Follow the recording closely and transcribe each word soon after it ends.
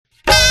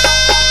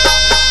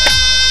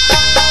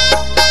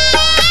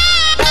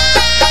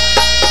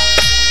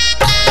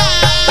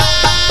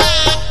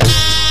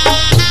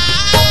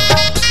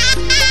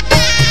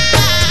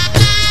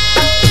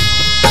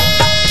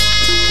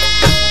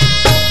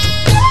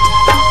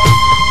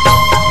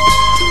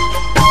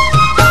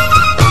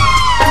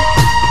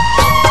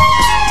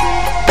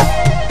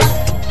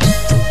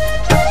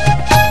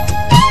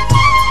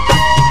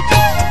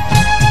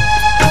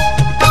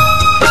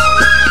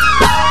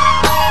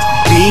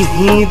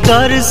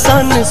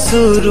दर्शन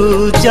शुरू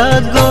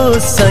जागो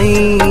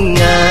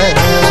सैया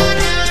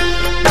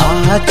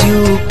आजू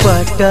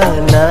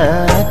पटना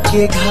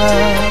के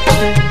घाट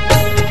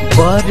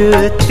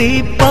बरती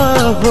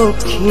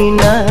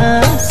पहोखिना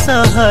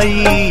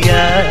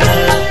सहैया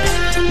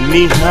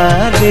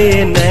निहारे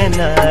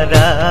नैना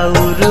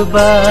राउर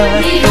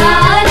बाट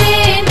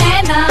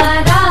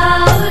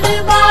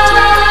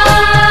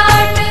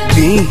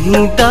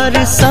दिही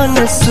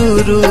दर्शन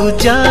शुरू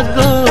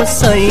जागो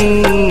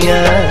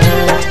सैया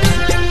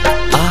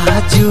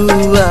आजू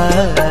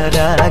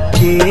आरा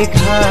के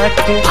घाट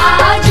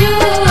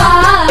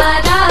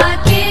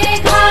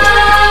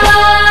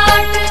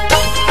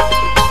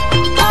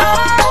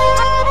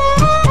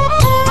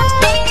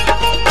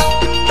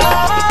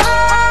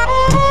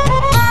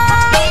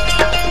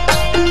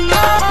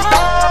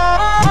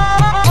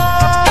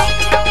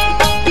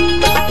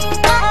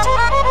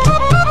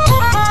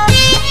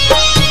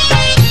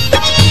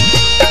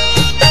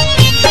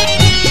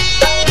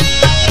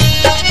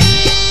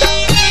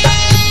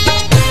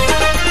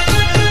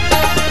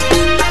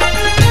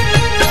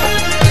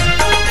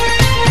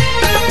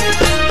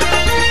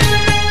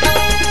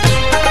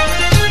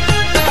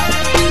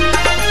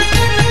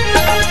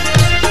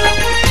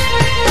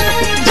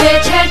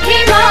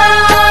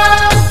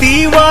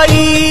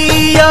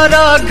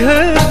अर्घ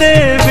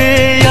देवे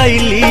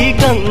अली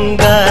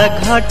गंगा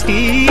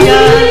घाटिया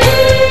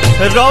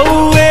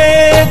रौए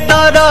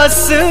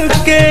तरस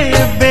के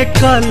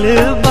बेकल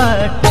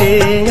बाटे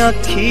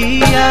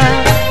अखिया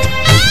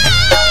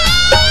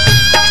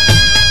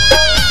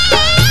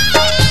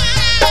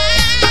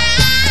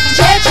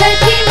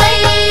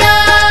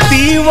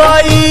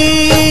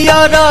तिवाई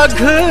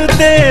अर्घ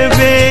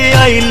देवे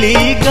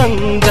अली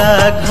गंगा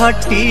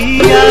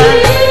घाटिया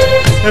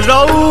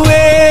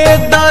रौए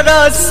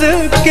दरस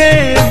के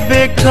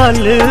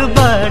बेकल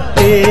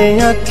बाटे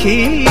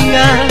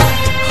अखिया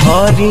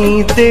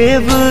हरि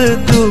देव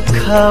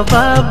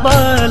दुखवा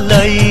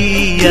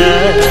बलैया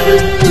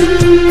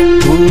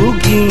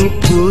उगी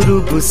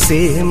पूर्व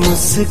से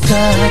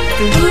मुस्कात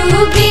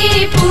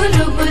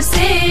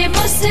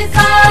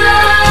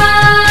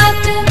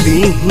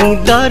दिही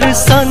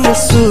दर्शन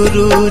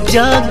शुरू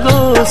जागो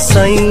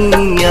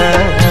सैया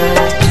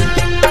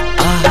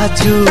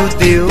आजू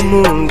देव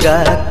मुंगा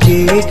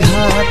के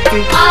घाट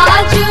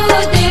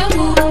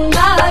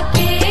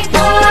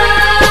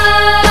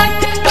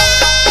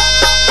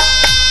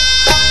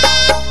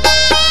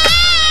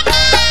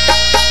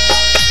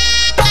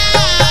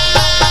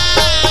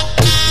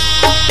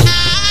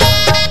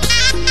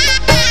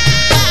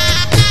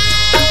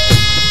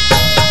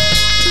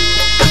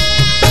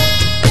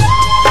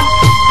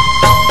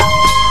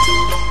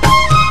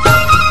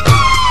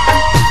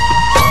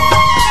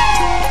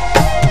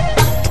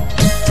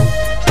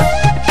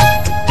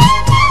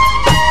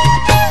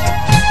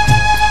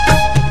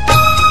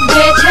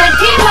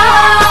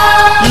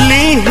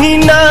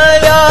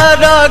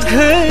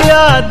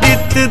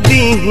आदित्य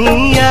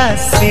दिही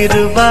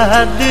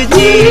आशीर्वाद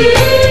जी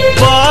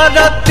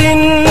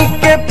बरतिन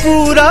के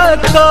पूरा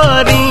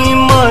करी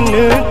मन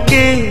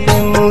के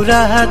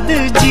मुराद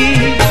जी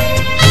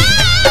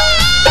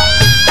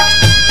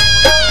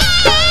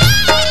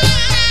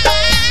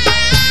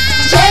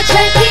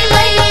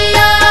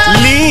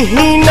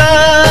लिहिना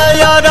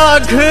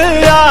अर्घ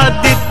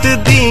आदित्य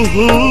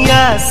दिही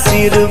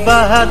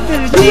आशीर्वाद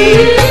जी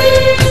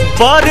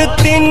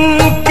बरतिन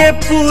के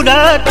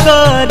पूरा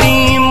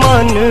करी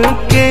मन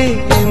के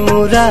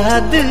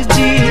मुराद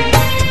जी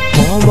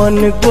पवन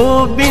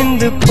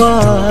गोविंद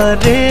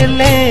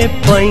परेले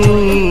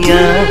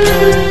पैया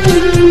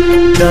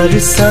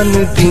दर्शन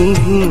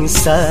दिही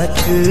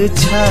साथ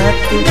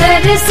छात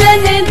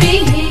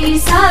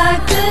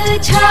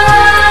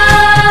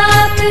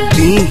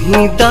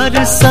दिही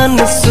दर्शन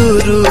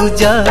शुरू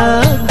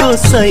जागो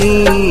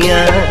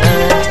सैया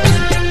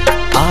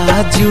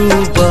आजू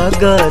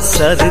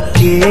बगसर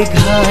के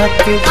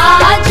घाट